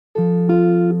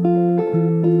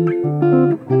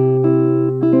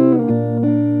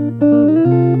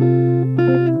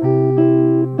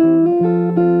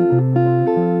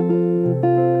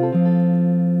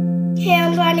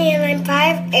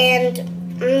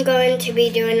I'm going to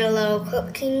be doing a little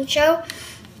cooking show,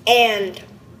 and,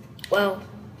 well,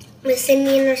 Miss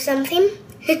Indian or something.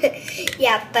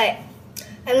 Yeah, but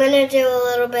I'm going to do a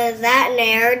little bit of that, and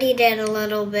I already did a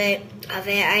little bit of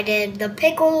it. I did the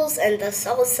pickles and the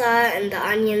salsa and the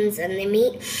onions and the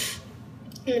meat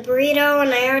and the burrito,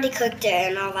 and I already cooked it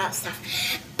and all that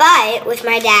stuff. But, with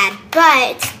my dad.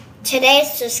 But today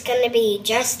it's just going to be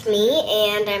just me,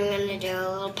 and I'm going to do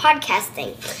a little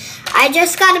podcasting. I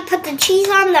just got to put the cheese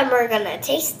on, then we're going to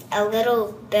taste a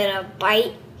little bit of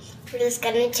bite. We're just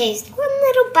going to taste one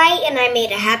little bite, and I made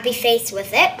a happy face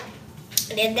with it.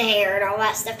 I did the hair and all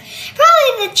that stuff.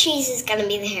 Probably the cheese is going to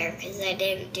be the hair because I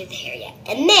didn't do the hair yet.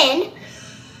 And then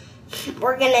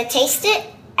we're going to taste it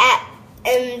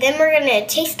and then we're going to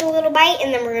taste a little bite,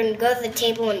 and then we're going to go to the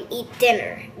table and eat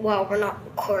dinner. Well, we're not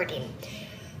recording.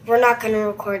 We're not going to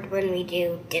record when we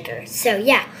do dinner. So,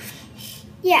 yeah.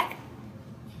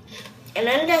 And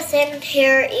I'm just in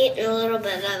here eating a little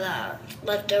bit of the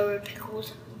leftover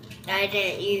pickles that I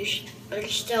didn't use.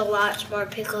 There's still lots more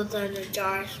pickles in the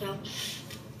jar, so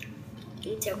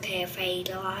it's okay if I eat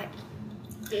a lot.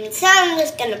 And so I'm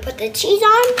just going to put the cheese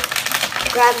on.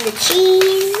 Grab the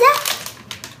cheese.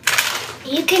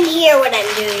 You can hear what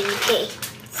I'm doing, okay?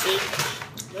 See?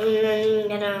 I'm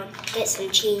going to get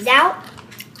some cheese out.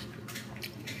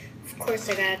 Of course,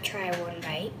 I got to try one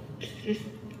bite.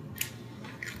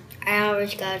 I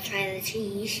always got to try the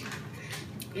cheese.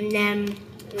 And then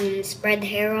spread the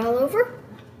hair all over.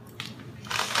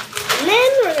 And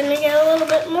then we're going to get a little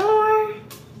bit more.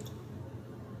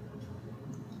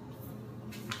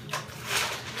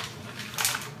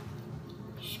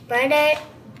 Spread it.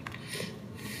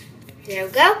 There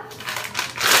we go.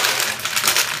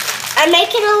 I'm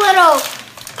making a little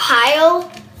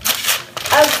pile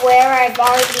of where I've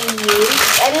already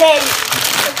used. And then,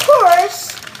 of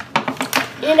course,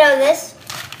 you know this,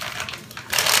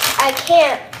 I'm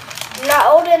not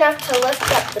old enough to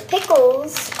lift up the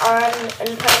pickles on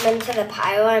and put them into the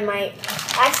pile. I might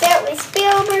accidentally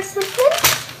spill them or something.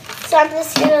 So I'm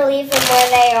just going to leave them where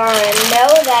they are and know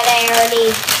that I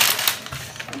already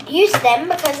used them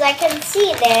because I can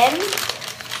see them.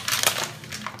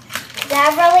 They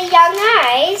have really young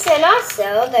eyes, and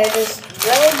also they're just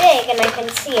really big, and I can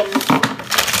see them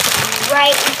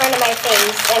right in front of my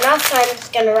face. And also I'm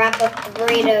just going to wrap up the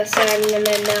burrito so I'm going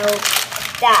to know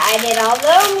that I did all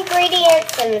the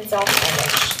ingredients and it's all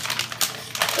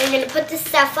finished. I'm going to put this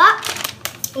stuff up.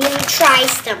 I'm going to try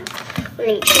some. We're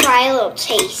going to try a little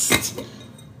taste.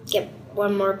 Get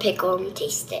one more pickle and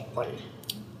taste it. One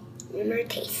more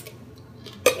taste.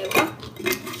 There we go.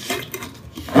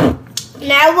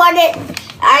 Now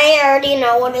I already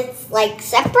know what it's like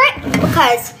separate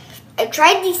because I've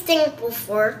tried these things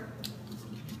before.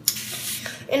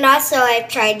 And also I've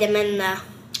tried them in the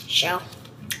shell.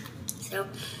 So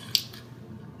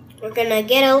we're gonna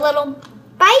get a little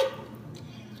bite.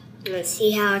 Let's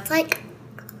see how it's like.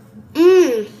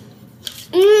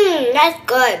 That's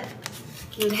good.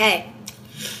 Okay.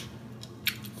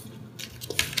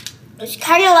 It's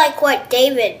kind of like what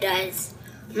David does,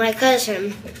 my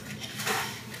cousin.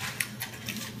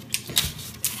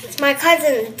 It's my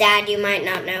cousin's dad. You might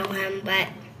not know him, but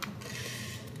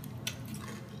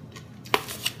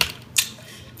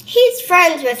he's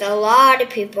friends with a lot of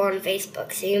people on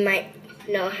Facebook, so you might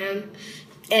know him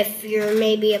if you're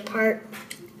maybe a part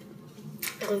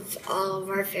of all of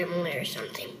our family or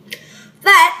something.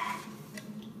 But,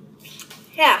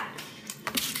 yeah.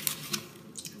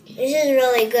 This is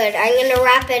really good. I'm going to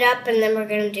wrap it up and then we're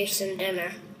going to do some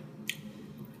dinner.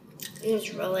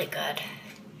 It's really good.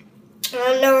 I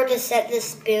don't know where to set this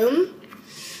spoon,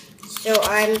 so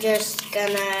I'm just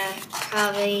going to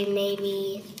probably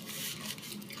maybe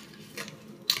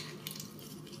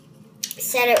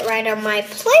set it right on my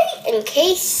plate in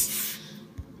case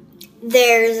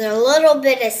there's a little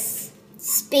bit of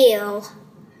spill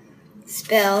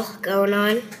going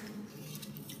on.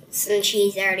 Some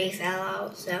cheese already fell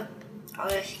out, so I'll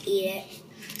just eat it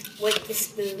with the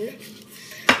spoon.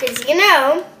 Because, you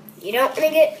know, you don't want to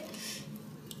get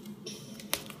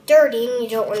dirty and you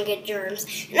don't want to get germs.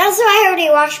 And also, I already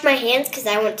washed my hands because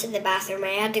I went to the bathroom.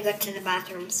 I had to go to the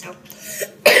bathroom, so.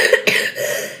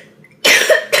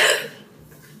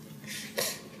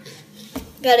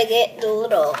 Gotta get the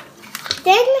little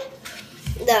thing.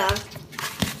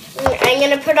 I'm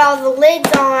going to put all the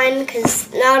lids on because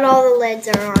not all the lids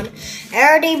are on. I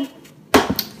already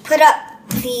put up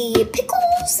the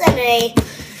pickles and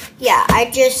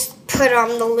I just put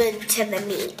on the lid to the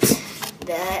meat.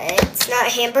 It's not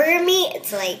hamburger meat,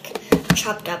 it's like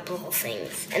chopped up little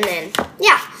things. And then,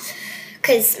 yeah,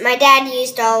 because my dad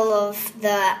used all of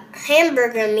the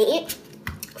hamburger meat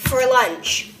for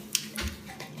lunch.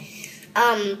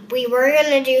 we were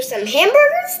gonna do some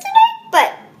hamburgers today,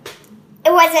 but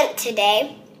it wasn't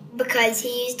today because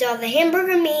he used all the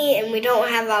hamburger meat and we don't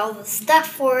have all the stuff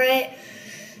for it.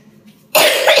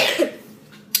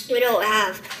 We don't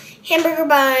have hamburger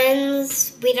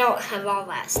buns. We don't have all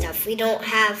that stuff. We don't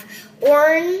have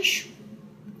orange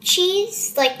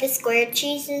cheese, like the square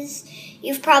cheeses.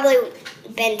 You've probably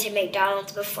been to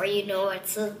McDonald's before. You know what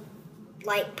it's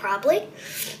like, probably.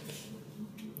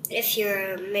 If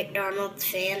you're a McDonald's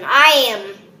fan.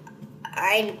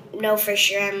 I know for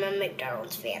sure I'm a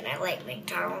McDonald's fan. I like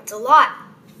McDonald's a lot.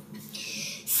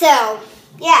 So,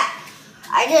 yeah.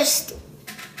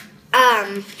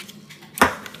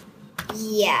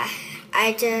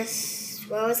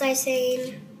 What was I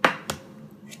saying?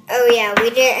 Oh, yeah, we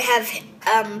didn't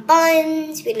have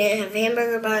buns. We didn't have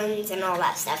hamburger buns and all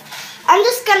that stuff. I'm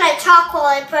just going to talk while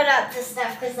I put up the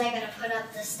stuff because I'm going to put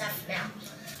up the stuff now.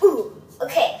 Ooh,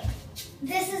 okay.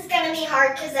 This is going to be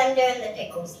hard because I'm doing the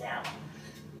pickles now.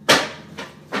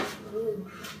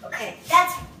 Ooh, okay,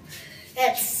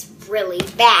 that's really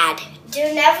bad.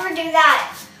 Do never do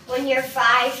that when you're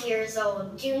 5 years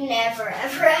old. Do never,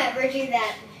 ever, ever do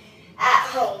that at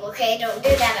home, okay? Don't do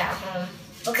that at home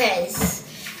because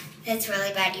that's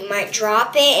really bad. You might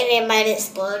drop it and it might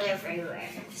explode everywhere.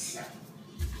 So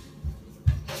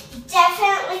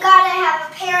definitely gotta have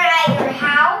a parent at your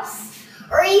house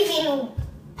or even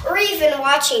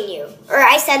watching you. Or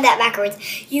I said that backwards.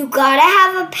 You gotta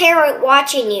have a parent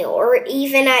watching you or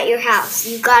even at your house.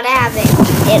 You gotta have it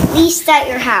at least at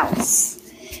your house.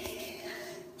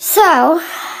 So,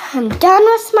 I'm done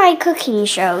with my cooking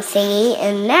show thingy,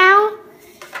 and now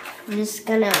I'm just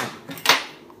gonna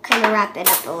kind of wrap it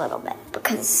up a little bit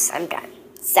because I'm done.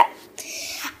 So,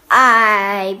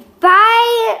 bye.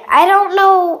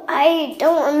 I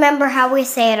don't remember how we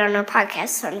say it on our podcast,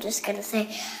 so I'm just gonna say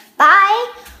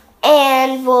bye,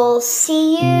 and we'll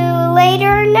see you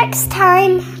later next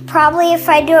time. Probably if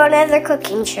I do another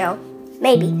cooking show.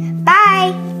 Maybe.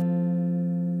 Bye.